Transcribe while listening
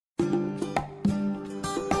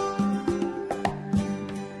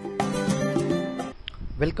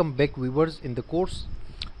Welcome back viewers. In the course,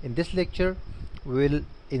 in this lecture we will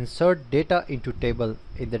insert data into table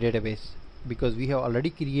in the database, because we have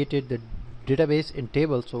already created the database in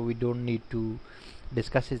table, so we don't need to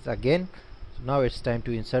discuss it again. So now it's time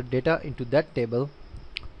to insert data into that table,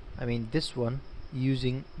 this one,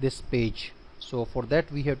 using this page. So for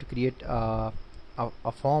that we have to create a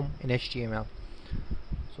form in HTML.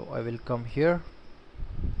 So I will come here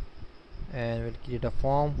and we'll create a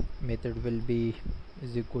form. Method will be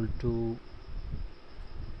is equal to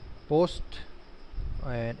post,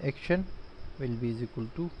 and action will be is equal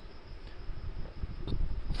to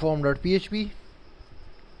form.php,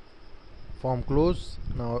 form close.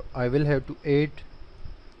 Now I will have to add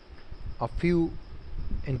a few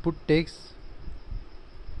input tags.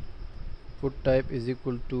 Input type is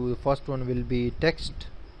equal to, the first one will be text,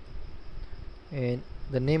 and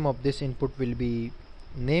the name of this input will be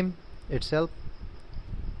name itself,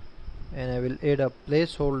 and I will add a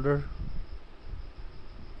placeholder.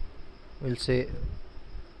 We'll say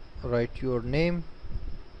write your name.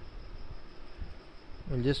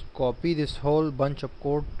 We'll just copy this whole bunch of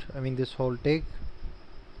code, this whole tag,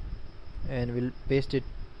 and we'll paste it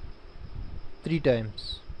 3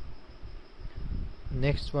 times.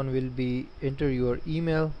 Next one will be enter your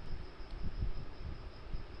email.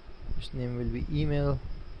 This name will be email.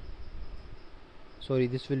 Sorry,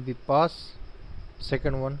 this will be pass.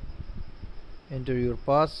 Second one, enter your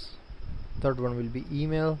pass. Third one will be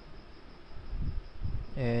email,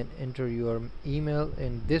 and enter your email.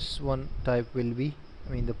 And this one type will be,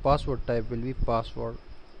 the password type will be password.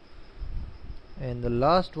 And the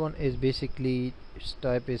last one is basically, its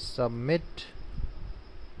type is submit,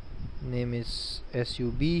 name is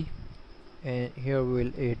sub, and here we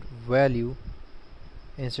will add value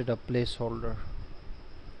instead of placeholder.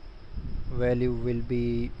 Value will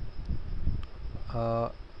be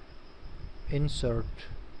insert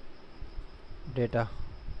data.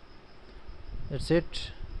 That's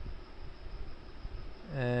it.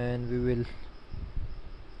 And we will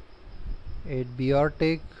add br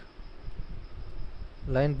tag,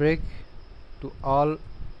 line break to all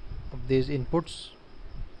of these inputs,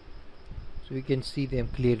 so we can see them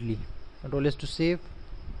clearly. Control S to save.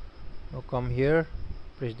 Now come here,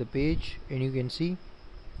 press the page, and you can see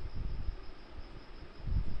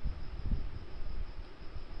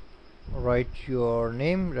write your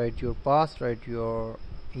name, write your pass, write your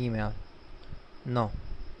email. Now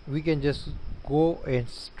we can just go and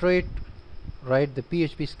straight write the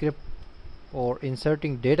PHP script or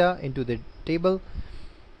inserting data into the table,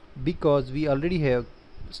 because we already have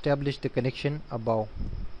established the connection above.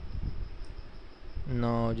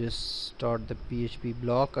 Now just start the PHP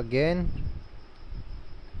block again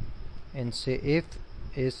and say if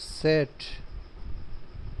is set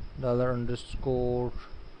 $_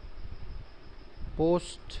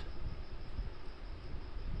 post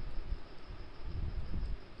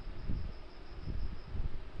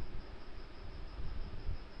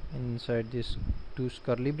inside this 2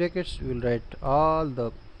 curly brackets. We will write all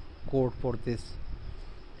the code for this.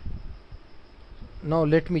 Now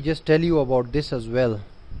let me just tell you about this as well.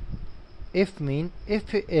 If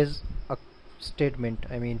is a statement,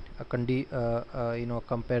 a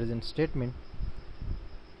comparison statement,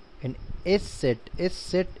 and is set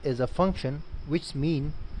is a function, which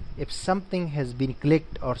mean if something has been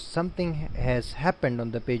clicked or something has happened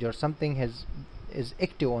on the page or something is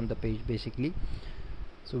active on the page basically.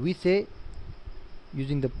 So we say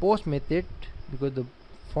using the post method, because the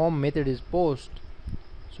form method is post,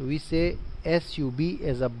 so we say sub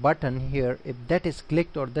as a button here. If that is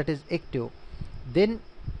clicked or that is active, then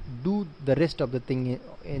do the rest of the thing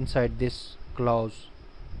inside this clause.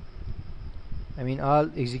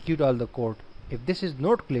 I'll execute all the code. If this is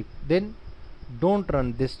not clicked, then don't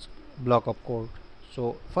run this block of code.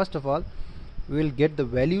 So first of all, we will get the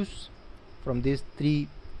values from these 3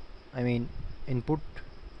 input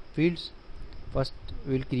fields. First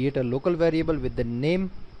we will create a local variable with the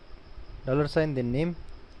name, $, then name,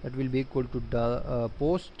 that will be equal to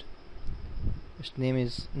post. Its name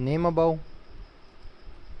is name above.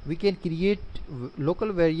 We can create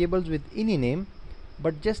local variables with any name,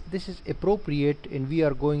 but just this is appropriate, and we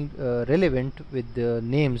are going relevant with the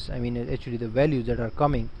names, actually the values that are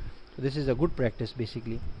coming. So this is a good practice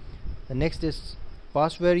basically. The next is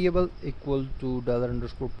pass variable equal to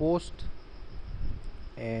 $_ post,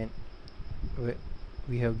 and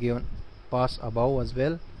we have given pass above as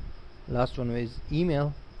well. Last one is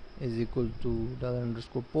email is equal to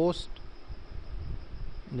 $_ post,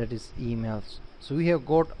 that is emails. So we have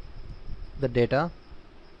got the data.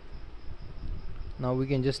 Now we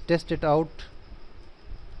can just test it out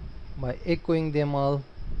by echoing them all.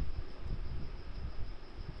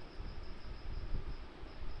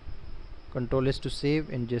 Control S to save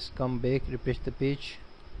and just come back, refresh the page.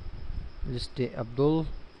 Just say Abdul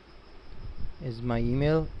is my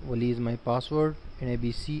email, Wali is my password, and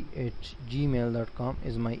abc@gmail.com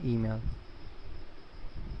is my email.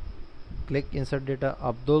 Click insert data,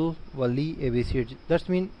 Abdul, Wali, abc. That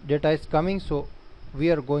means data is coming, so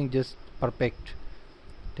we are going just perfect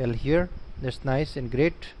till here. That's nice and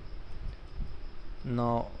great.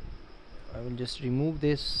 Now I will just remove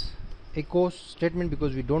this echo statement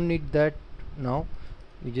because we don't need that now.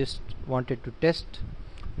 We just wanted to test.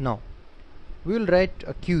 Now we will write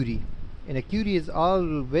a query, and a query is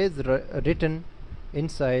always written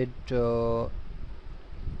inside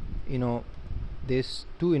these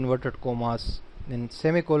two inverted commas. Then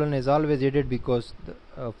semicolon is always added because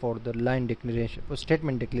for the line declaration, for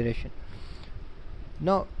statement declaration.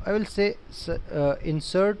 Now I will say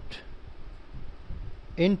insert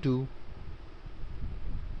into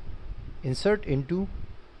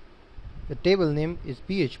the table name is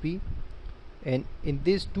PHP, and in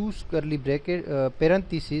these two curly bracket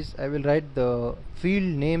parentheses I will write the field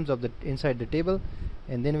names of the inside the table,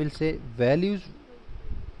 and then we'll say values,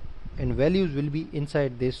 and values will be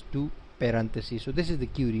inside these two parentheses. So this is the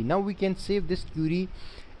query. Now we can save this query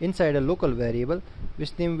inside a local variable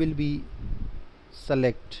which name will be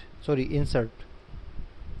insert,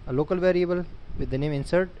 a local variable with the name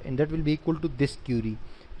insert, and that will be equal to this query.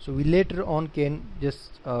 So we later on can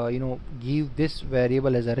just give this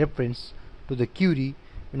variable as a reference to the query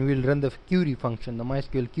when we will run the query function, the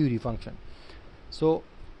MySQL query function. So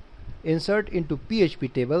insert into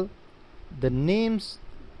PHP table, the names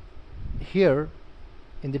here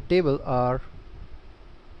in the table are,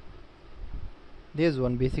 there's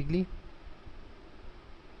one basically,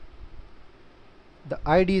 the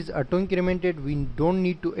ID is auto incremented. We don't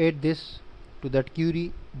need to add this to that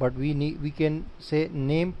query, but we can say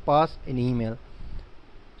name, pass, and email.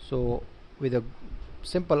 So with a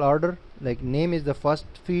simple order, like name is the first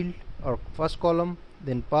field or first column,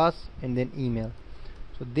 then pass, and then email.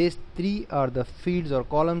 So these three are the fields or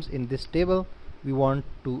columns in this table we want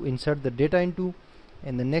to insert the data into.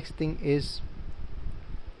 And the next thing is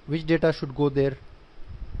which data should go there: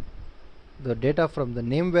 the data from the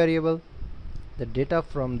name variable, the data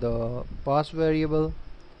from the pass variable,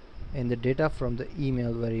 and the data from the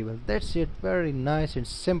email variable. That's it. Very nice and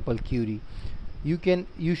simple query. You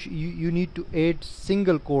need to add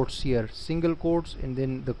single quotes here, single quotes, and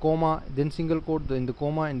then the comma, then single quote, then the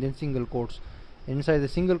comma, and then single quotes. Inside the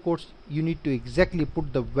single quotes you need to exactly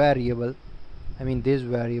put the variable, these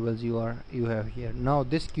variables you have here. Now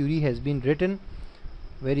this query has been written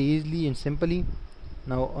very easily and simply.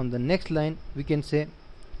 Now on the next line we can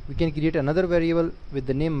create another variable with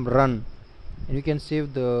the name run, and you can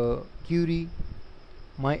save the query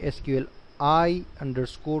MySQL I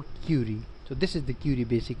underscore query. So this is the query,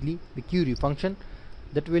 basically the query function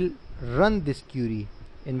that will run this query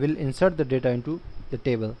and will insert the data into the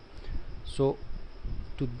table. So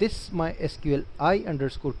to this MySQL I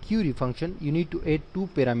underscore query function you need to add two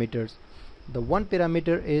parameters. The one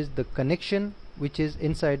parameter is the connection, which is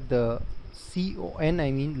inside the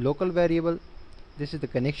local variable. This is the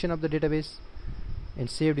connection of the database and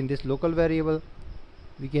saved in this local variable.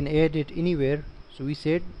 We can add it anywhere. So we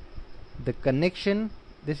said the connection,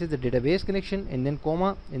 this is the database connection, and then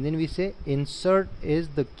comma, and then we say insert is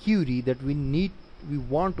the query that we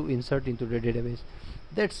want to insert into the database.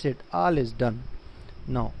 That's it, all is done.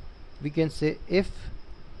 Now we can say if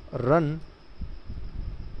run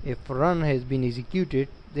has been executed,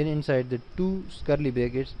 then inside the two curly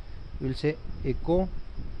brackets we'll say echo,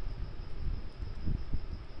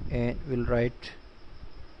 and we'll write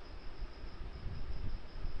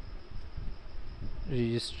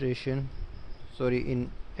registration, in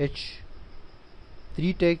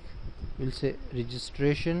H3 tag we'll say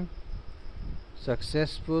registration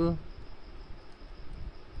successful,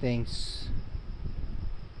 thanks.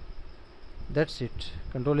 That's it.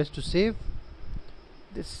 Control S to save.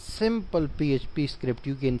 This simple PHP script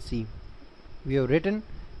you can see we have written,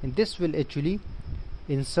 and this will actually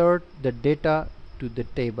insert the data to the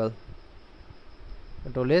table.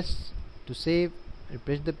 Control S to save,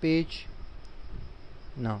 refresh the page.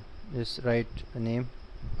 Now just write the name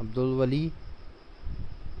Abdul Wali,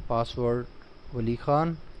 password Wali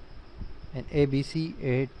Khan, and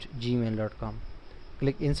abc@gmail.com.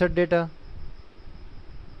 Click insert data.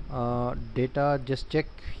 Data, just check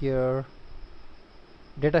here,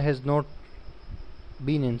 data has not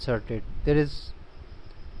been inserted. There is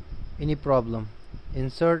any problem.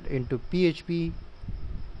 Insert into PHP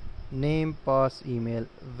name, pass, email,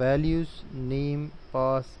 values, name,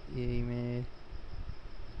 pass, email,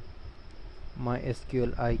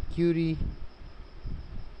 MySQL I query,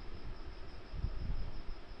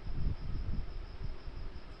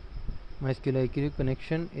 MySQL IQ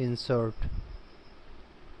connection, insert.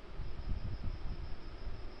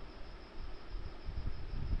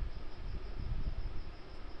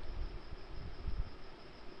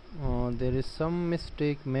 There is some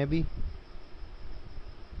mistake maybe.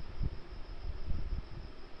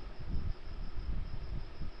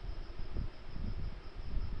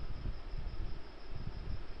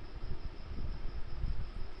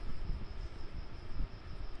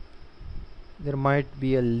 There might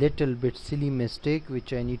be a little bit silly mistake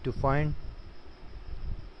which I need to find.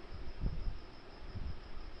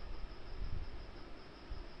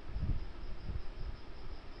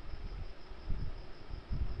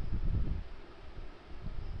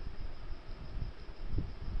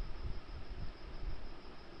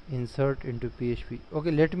 Insert into PHP.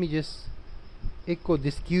 Okay, let me just echo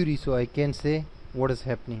this query so I can say what is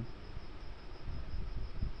happening.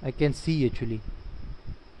 I can see actually.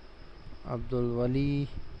 Abdul Wali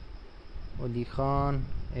Khan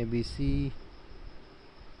ABC,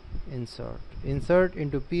 insert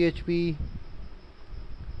into PHP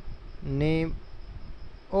name.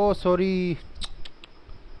 Oh sorry,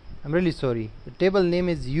 I'm really sorry, the table name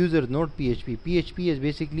is user, not PHP. PHP is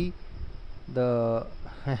basically the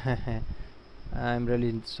I'm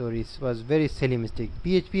really sorry, it was very silly mistake.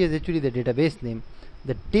 PHP is actually the database name.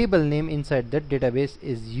 The table name inside that database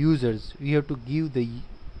is users. We have to give the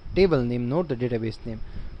table name, not the database name.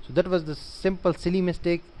 So that was the simple silly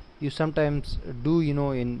mistake you sometimes do, you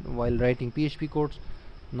know, in while writing PHP codes.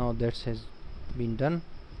 Now that has been done.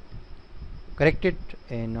 Correct it,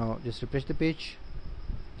 and now just refresh the page.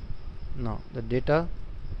 Now the data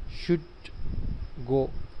should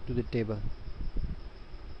go to the table.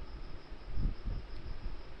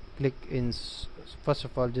 Click in. First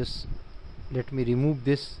of all, just let me remove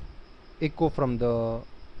this echo from the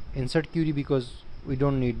insert query because we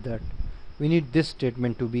don't need that. We need this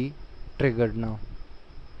statement to be triggered now.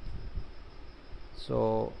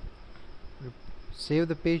 So save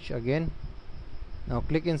the page again. Now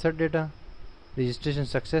click insert data. Registration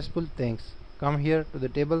successful, thanks. Come here to the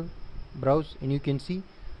table, browse, and you can see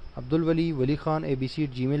Abdul Wali Khan ABC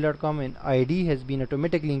at gmail.com, and ID has been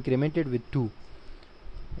automatically incremented with 2.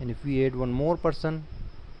 And if we add one more person,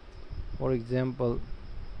 for example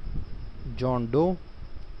John Doe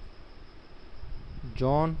at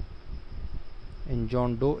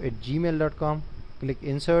gmail.com, click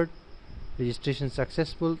insert, registration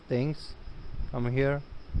successful, thanks. Come here,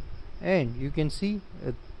 and you can see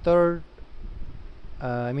a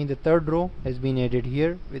the third row has been added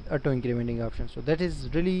here with auto incrementing option. So that is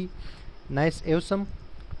really nice, awesome,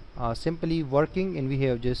 simply working, and we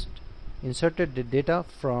have just inserted the data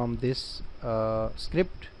from this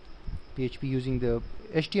script PHP using the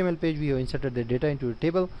HTML page. We have inserted the data into a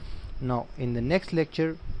table. Now in the next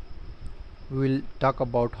lecture we will talk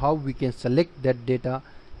about how we can select that data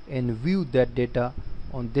and view that data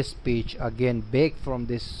on this page again, back from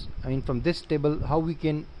this, from this table, how we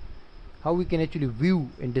can actually view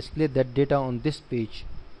and display that data on this page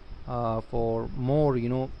for more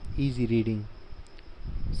easy reading.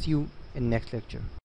 See you in next lecture.